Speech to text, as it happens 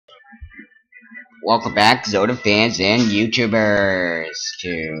Welcome back, Zoda fans and YouTubers,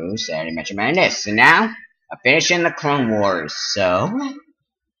 to Saturday Metro Madness. And now, I'm finishing the Clone Wars, so...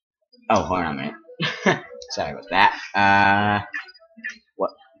 Oh, hold on a minute. Sorry about that.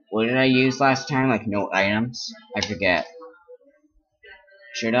 What did I use last time? Like, no items? I forget.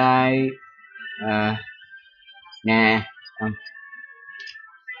 Should I? Nah.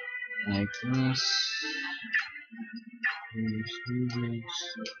 Like this.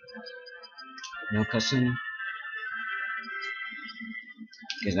 No custom.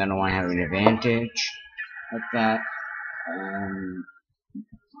 Because I don't want to have an advantage like that.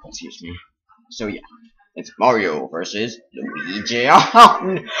 Excuse me. So yeah, it's Mario versus Luigi.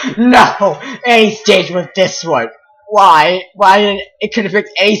 Oh no! Any stage with this one. Why? Why did it could have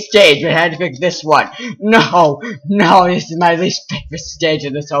picked any stage, but it had to pick this one? No, no, this is my least favorite stage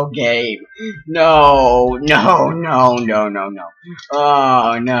of this whole game. No, no, no, no, no, no.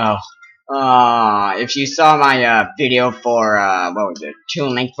 Oh no. If you saw my video for what was it?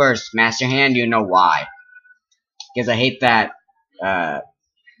 Toon Link vs Master Hand, you know why. Because I hate that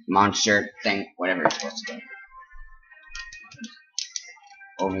monster thing, whatever it's supposed to do.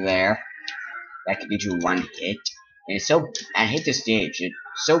 Over there. That could get you one hit. And it's so, I hate this stage, it's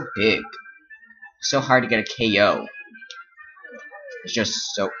so big. It's so hard to get a KO. It's just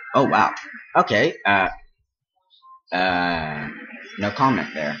so, oh wow. Okay, no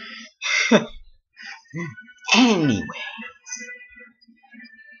comment there. Anyway.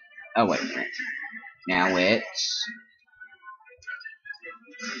 Oh wait a minute. Now it's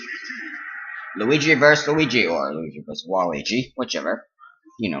Luigi vs Luigi, or Luigi vs Waluigi, whichever.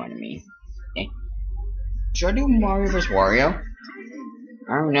 You know what I mean. Okay. Should I do Mario vs Wario?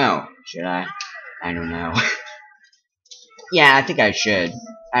 I don't know. Should I? I don't know. Yeah, I think I should.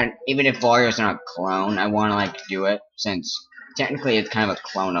 Even if Wario's not a clone, I want to like do it, since technically it's kind of a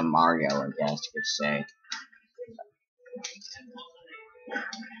clone of Mario, I guess you could say.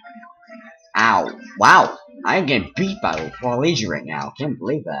 Ow. Wow. I'm getting beat by Waluigi right now. Can't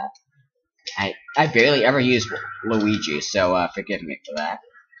believe that. I barely ever use Luigi, so forgive me for that.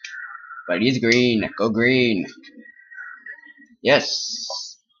 But he's green. Go green.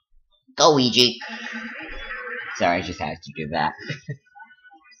 Yes. Go Luigi. Sorry, I just had to do that.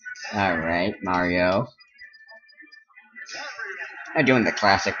 Alright, Mario. I'm doing the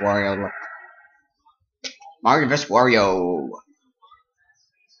classic Wario look. Mario vs Wario.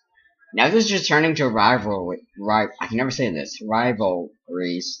 Now this is just turning to a rivalry. I can never say this.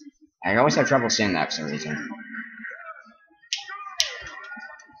 Rivalries. I always have trouble saying that for some reason.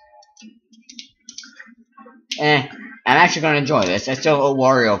 I'm actually gonna enjoy this. I still owe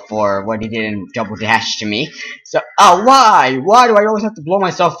Wario for what he did in Double Dash to me. So, oh, why? Why do I always have to blow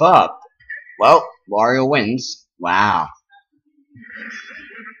myself up? Well, Wario wins. Wow.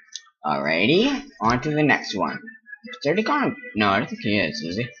 Alrighty, on to the next one. Is there already gone? No, I don't think he is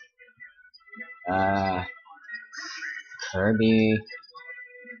he? Kirby.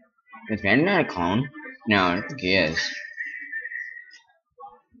 Is Van not a clone? No, I don't think he is.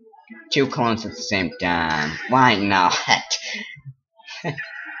 Two clones at the same time. Why not?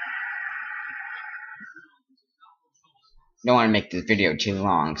 Don't want to make this video too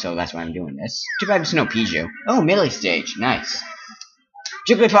long, so that's why I'm doing this. Too bad there's no Piju. Oh, melee stage. Nice.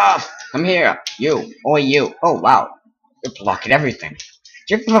 Jigglypuff! Come here. You. Oh, you. Oh, wow. You're blocking everything.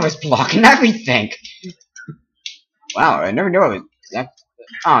 Jigglypuff is blocking everything! Wow, I never knew I was that.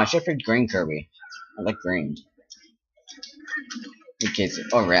 Oh, I should have picked green Kirby. I like green. Okay,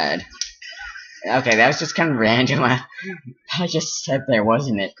 or red. Okay, that was just kind of random. I just said there,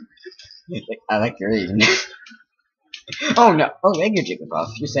 wasn't it? I like green. Oh no! Oh, thank you,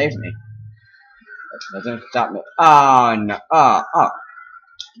 Jigglypuff. You saved me. That doesn't stop me. Oh no! Oh.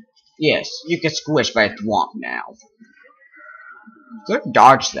 Yes, you can squish by a thwomp now. Good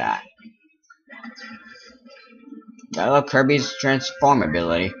dodge that. I love Kirby's transform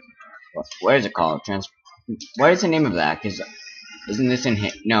ability. What is it called? What is the name of that? Cause isn't this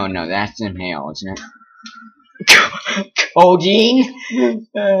Inhale? No, that's Inhale, isn't it? Codeine?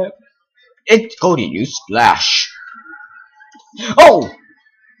 It's Codeine, you splash. Oh!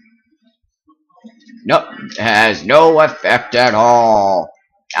 No, it has no effect at all.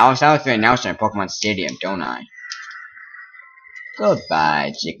 I was announced in Pokemon Stadium, don't I?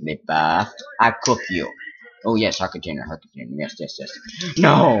 Goodbye, Jigglypuff. I cook you. Oh yes, heart container. Yes.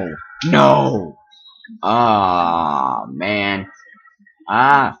 No! Ah, man.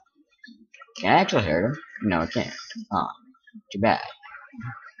 Can I actually hurt him? No, I can't. Too bad.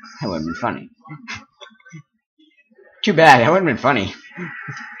 That would've been funny. Too bad, that would've been funny.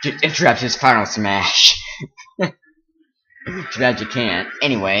 Just interrupt his final smash. Too bad you can't.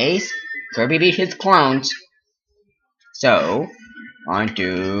 Anyways, Kirby beat his clones. So, on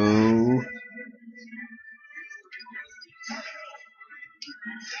to...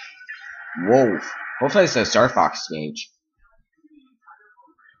 Wolf. Hopefully it's a Star Fox stage.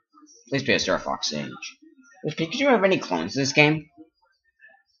 Please be a Star Fox stage. Does Pikachu have any clones in this game?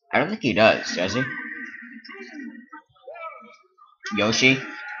 I don't think he does he? Yoshi?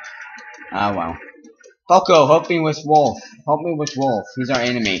 Oh well. Falco, help me with Wolf. Help me with Wolf. He's our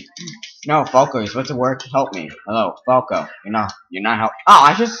enemy. No, Falco, you're supposed to work. Help me. Hello, Falco. You're not help. Oh,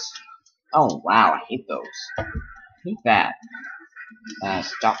 I just. Oh wow, I hate those. I hate that.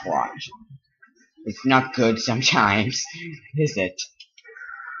 Stopwatch. It's not good sometimes, is it?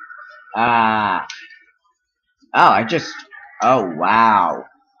 Oh, I just. Oh wow.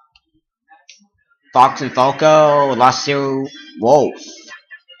 Fox and Falco lost to Wolf.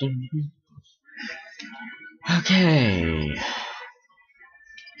 Okay.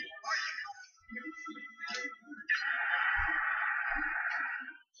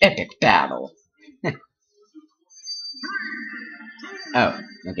 Epic battle. Oh,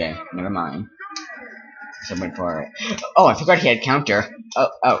 okay, never mind. Someone for it. Oh, I forgot he had counter.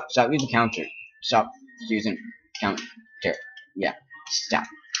 Oh, stop using counter. Stop using counter. Yeah, stop.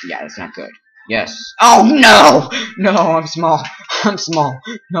 Yeah, that's not good. Yes. Oh no! No, I'm small. I'm small.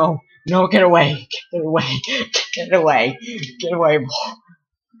 No, no, get away. Get away. Get away. Get away.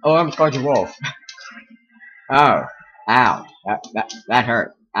 Oh, I'm scared of Wolf. Oh, ow. That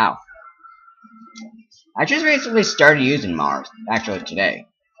hurt. Ow. I just recently started using Mars. Actually, today.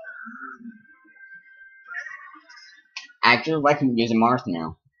 I actually like using Mars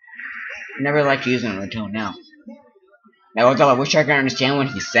now. I never liked using him until now. Now, although I wish I could understand what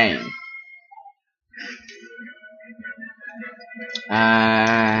he's saying.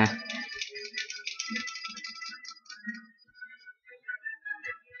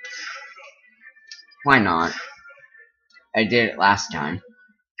 Why not? I did it last time.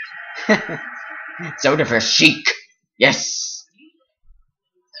 Soda for Chic! Yes!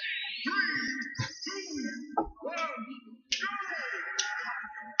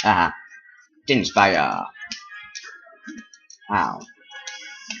 Didn't fire. Ow.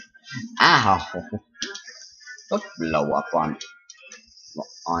 Ow! Don't blow up on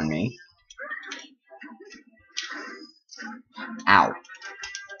me. Ow.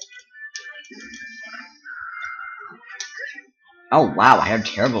 Oh wow, I have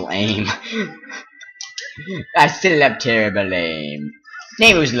terrible aim. I still have terrible aim.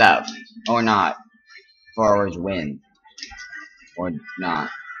 Neighbors love. Or not. Forwards win. Or not.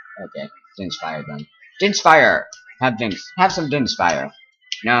 Okay. Din's fire then. Din's fire! Have some Din's fire.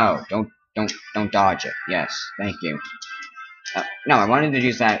 No, don't dodge it. Yes, thank you. No, I wanted to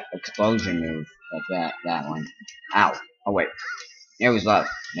use that explosion move. Like that one. Ow. Oh wait. There was love.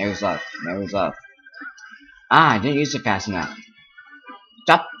 There was love. There was love. I didn't use it fast enough.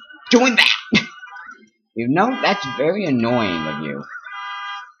 Stop doing that! You know, that's very annoying of you.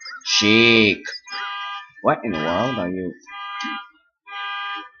 Chic. What in the world are you?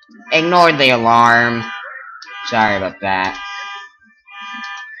 Ignore the alarm. Sorry about that.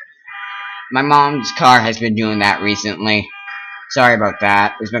 My mom's car has been doing that recently. Sorry about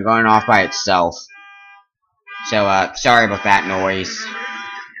that. It's been going off by itself. So, sorry about that noise.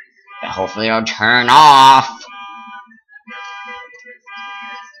 But hopefully it'll turn off.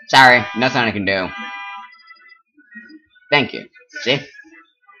 Sorry, nothing I can do. Thank you. See?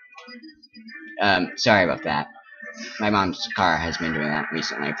 Sorry about that. My mom's car has been doing that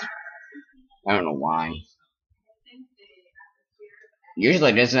recently. I don't know why.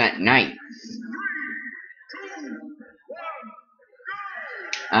 Usually it does it at night.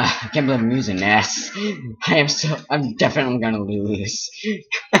 I can't believe I'm using this. I'm definitely gonna lose.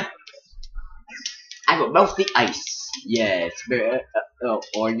 I will melt the ice. Yes,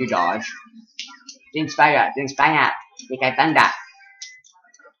 or you dodge. Things fire, like thunder.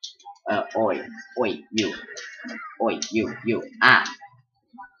 Oi, you. Oi, you.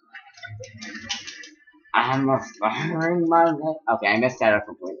 I'm a firing my leg. Okay, I messed that up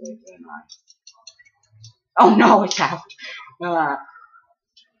completely. Oh no, it's out.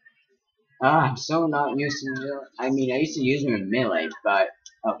 I'm so not used to. I mean, I used to use them in melee, but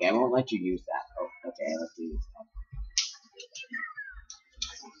okay, I won't let you use that. Oh, okay, let's use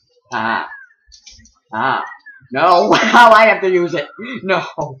that. No, how I have to use it?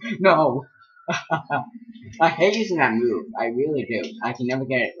 No. I hate using that move. I really do. I can never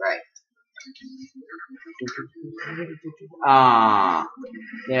get it right.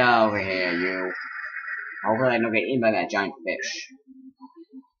 Get over here, you. Hopefully I don't get eaten by that giant fish.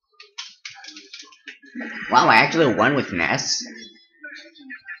 Wow, I actually won with Ness.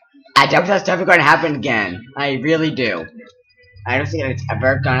 I doubt that's ever gonna happen again. I really do. I don't think it's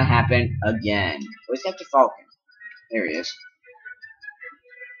ever gonna happen again. Where's Captain Falcon? There he is.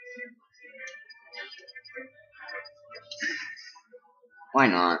 Why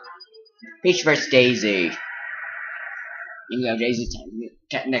not? Peach vs. Daisy. Even though Daisy's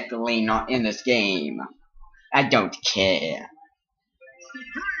technically not in this game. I don't care.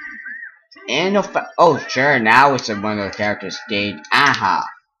 And oh sure, now it's one of the characters stayed. Aha.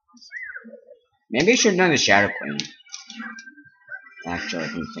 Maybe I should have done the Shadow Queen. Actually, I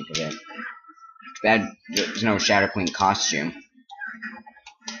can think of it. Bad, there's no Shadow Queen costume.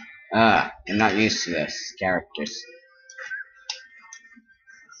 I'm not used to this characters.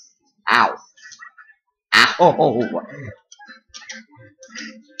 Ow. Ow.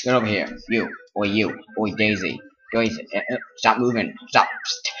 Get over here. You. Oi, Daisy. Daisy. Stop moving. Stop.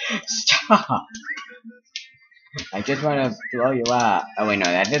 I just want to blow you up. Oh wait, no,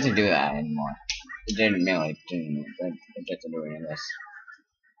 that doesn't do that anymore. It didn't melee. It doesn't do any of this.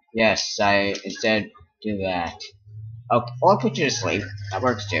 Yes, I instead do that. Okay, I'll put you to sleep. That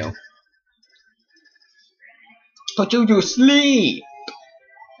works too. Put you to sleep!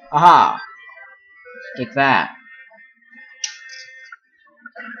 Aha! Take that.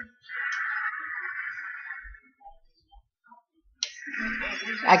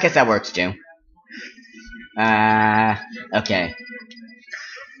 I guess that works too. Okay.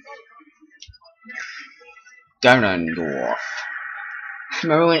 Ganondorf.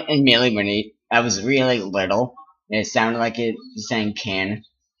 Remember when in Melee when I was really little, and it sounded like it was saying can.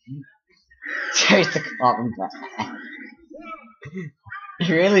 Seriously, it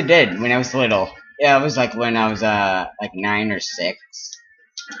really did when I was little. Yeah, it was like when I was like 9 or 6.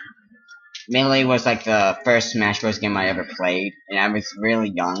 Melee was like the first Smash Bros. Game I ever played, and I was really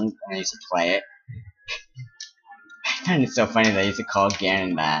young when I used to play it. I find it so funny that I used to call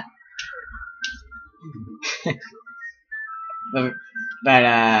Ganon that. but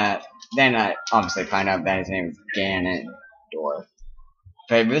then I obviously found out that his name was Ganondorf.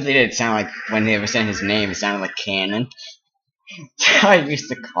 But it really did sound like when they were saying his name, it sounded like Cannon. So I used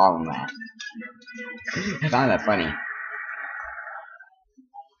to call him that. I found that funny.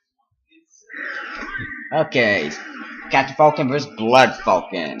 Okay, Captain Falcon vs. Blood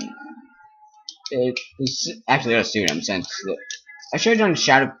Falcon. It's actually a pseudonym since I should have done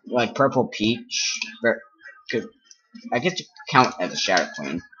Shadow like Purple Peach, but I guess you count as a Shadow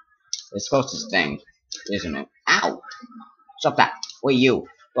Queen. It's the closest thing, isn't it? Ow! Stop that! Wait, you,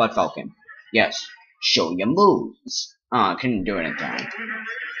 Blood Falcon. Yes, show your moves. Oh, I couldn't do it in time.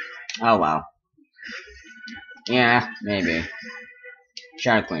 Oh well. Yeah, maybe.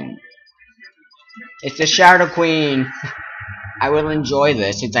 Shadow Queen. It's the Shadow Queen! I will enjoy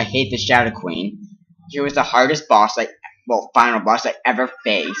this since I hate the Shadow Queen. She was the hardest boss final boss I ever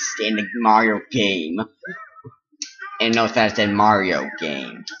faced in the Mario game. And notice that I said Mario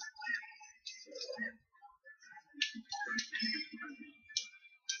game.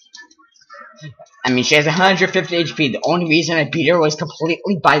 I mean, she has 150 HP. The only reason I beat her was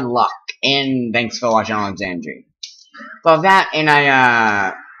completely by luck. And thanks for watching Alexandria. Well, that,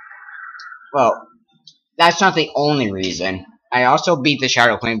 and well, that's not the only reason. I also beat the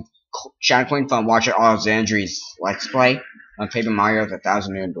Shadow Queen from watching Alexandria's Let's Play on Paper Mario the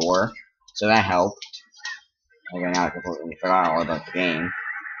Thousand Year Door. So that helped. Okay, now I completely forgot all about the game.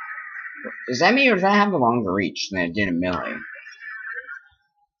 Does that mean or does that have a longer reach than it did in Melee?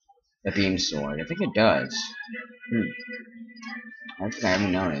 The beam sword. I think it does. I don't think I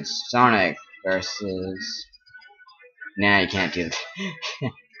haven't noticed. Sonic versus. Nah, you can't do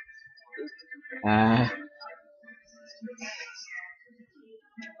that.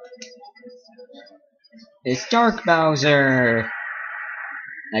 It's Dark Bowser.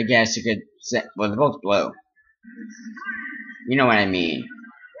 I guess you could say. Well, they're both blue. You know what I mean.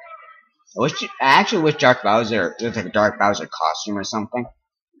 I actually wish Dark Bowser looked like a Dark Bowser costume or something.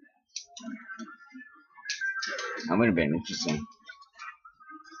 That would have been interesting.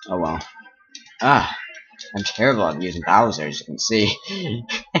 Oh well. Ah, I'm terrible at using Bowser, as you can see.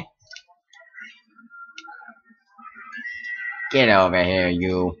 Get over here,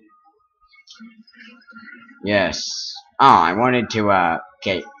 you. Yes. Oh, I wanted to,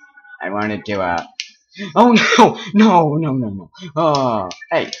 okay. I wanted to, oh no. Oh,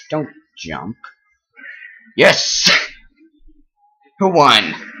 hey, don't jump. Yes! Who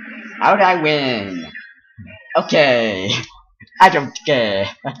won? How did I win? Okay. I don't care.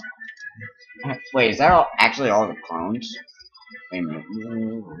 Wait, is that actually all the clones? Wait a minute.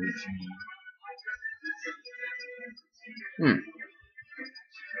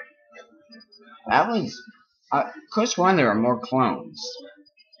 That was... Chris won there are more clones.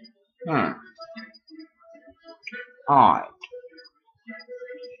 Huh. Odd.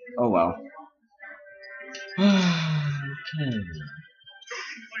 Oh well. Okay.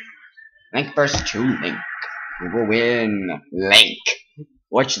 Link versus 2 Link. Who will win? Link.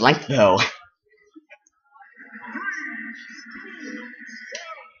 Which Link though?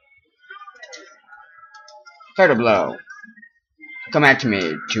 Fatal blow. Come at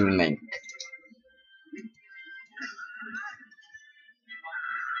me, 2 Link.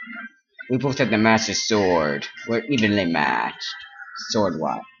 We both have the Master Sword. We're evenly matched. Sword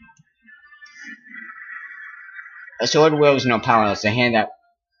what? A sword wields no power unless the hand that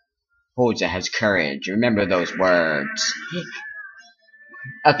holds it has courage. Remember those words.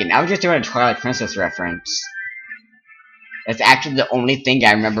 Okay, now we're just doing a Twilight Princess reference. That's actually the only thing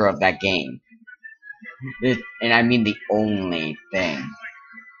I remember of that game. And I mean the only thing.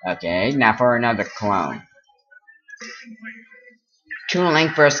 Okay, now for another clone. Toon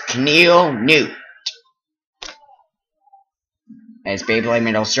Link vs. Keneal Newt. As Beyblade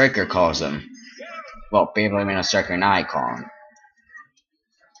Metal Striker calls him. Well, Beyblade Metal Striker and I call him.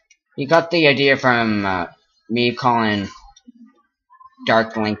 He got the idea from me calling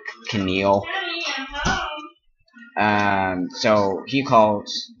Dark Link Keneal. So he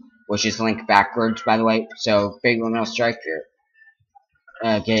calls, which is Link backwards, by the way. So Beyblade Metal Striker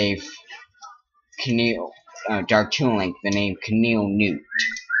gave Keneal, Dark Toon Link the name Keneal Newt,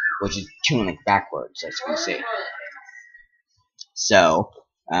 which is Toon Link backwards, as you can see. So,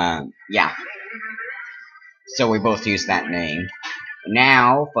 yeah. So we both use that name.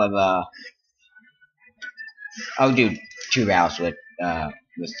 Now for the I'll do 2 battles with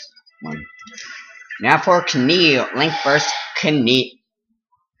this one. Now for Keneal, Link vs. Keneal.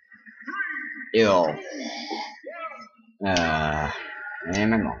 Where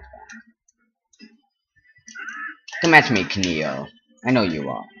am I going? Come at me, Keneal. I know you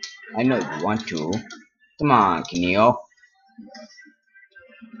are. I know you want to. Come on, Keneal.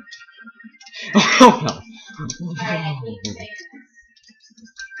 Oh no.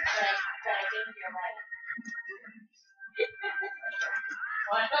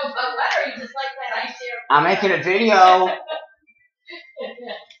 I'm making a video.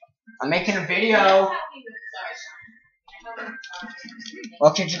 I'm making a video.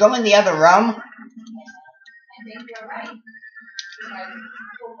 Well, could you go in the other room?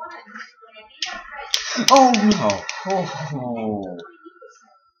 Oh no. Oh.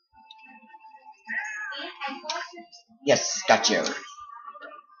 Yes, got you.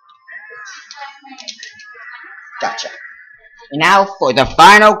 Gotcha. And now for the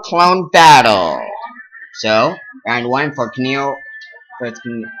final clone battle. So, round 1 for Keneal versus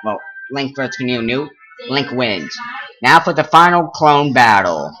Link versus Keneal Newt. Link wins. Now for the final clone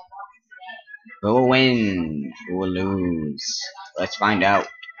battle. Who will win? Who will lose? Let's find out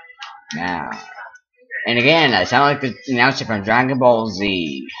now. And again, I sound like the announcer from Dragon Ball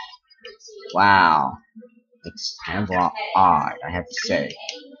Z. Wow. It's kind of odd, I have to say.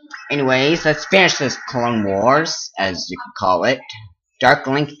 Anyways, let's finish this Clone Wars, as you could call it. Dark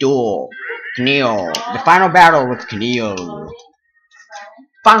Link Duel. Keneal. The final battle with Keneal.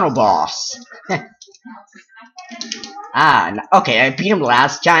 Final boss. Okay, I beat him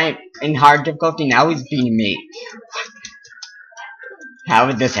last time in hard difficulty, now he's beating me. How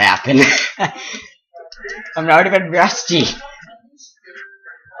did this happen? I'm not even rusty.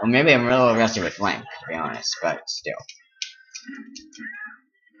 Well, maybe I'm a little rusty with Link, to be honest, but still.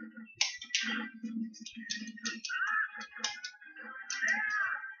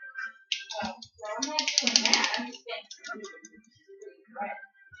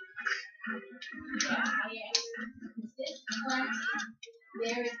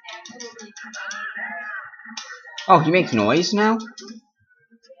 Oh, he makes noise now?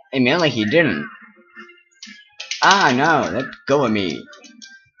 Admittedly, he didn't. No, let go of me.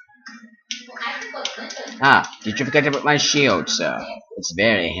 Did you forget to put my shield, sir? It's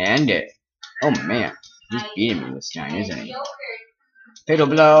very handy. Oh man, he's beating me this time, isn't he? Fatal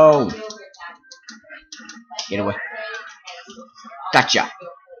blow! Get away. Gotcha!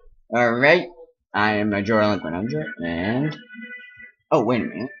 Alright, I am Majora Link 100, and... Oh, wait a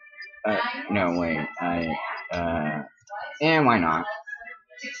minute. No, wait, and why not?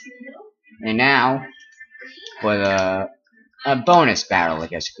 And now, for the... a bonus battle, I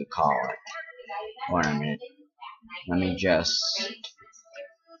guess you could call it. Hold on a minute. Let me just...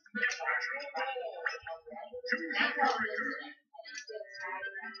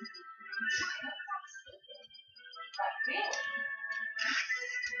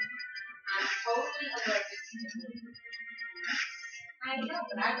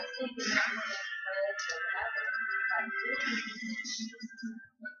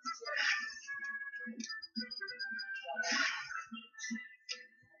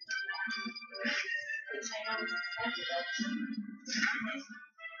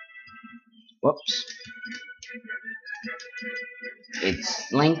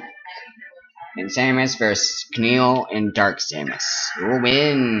 It's Link and Samus versus Keneal and Dark Samus. Who will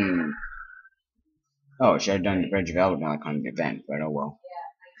win? Oh, should have done the Bridge of Elden like on the event, but oh well.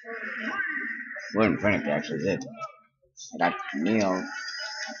 Well, in front of it actually did. I got Keneal.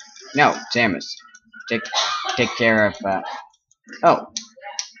 No, Samus. Take care of. Oh,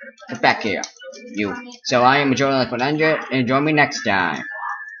 get back here, you. So I am Jordan 100, and join me next time.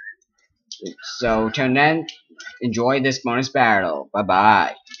 So till then, enjoy this bonus battle. Bye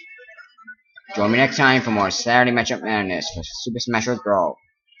bye. Join me next time for more Saturday matchup madness for Super Smash Bros. Brawl.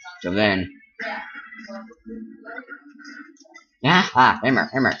 Till then. Hammer.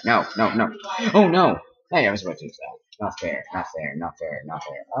 No. Oh no. Hey, I was about to do that. Not fair.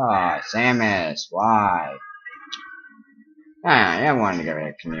 Ah, Samus, why? I wanted to get rid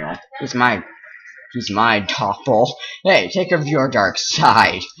of Keneal. He's my doppel. Hey, take of your dark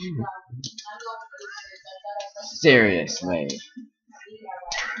side. Seriously.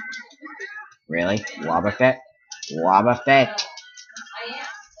 Really? Wobbuffet?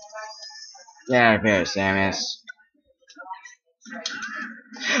 Get out of here, Samus.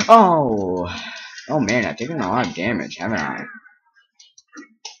 Oh man, I've taken a lot of damage, haven't I?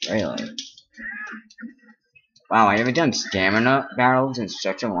 Really? Wow, I haven't done stamina battles in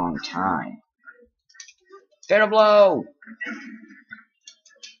such a long time. Fatal blow!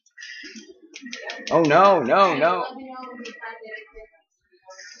 Oh no.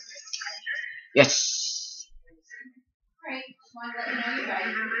 Yes!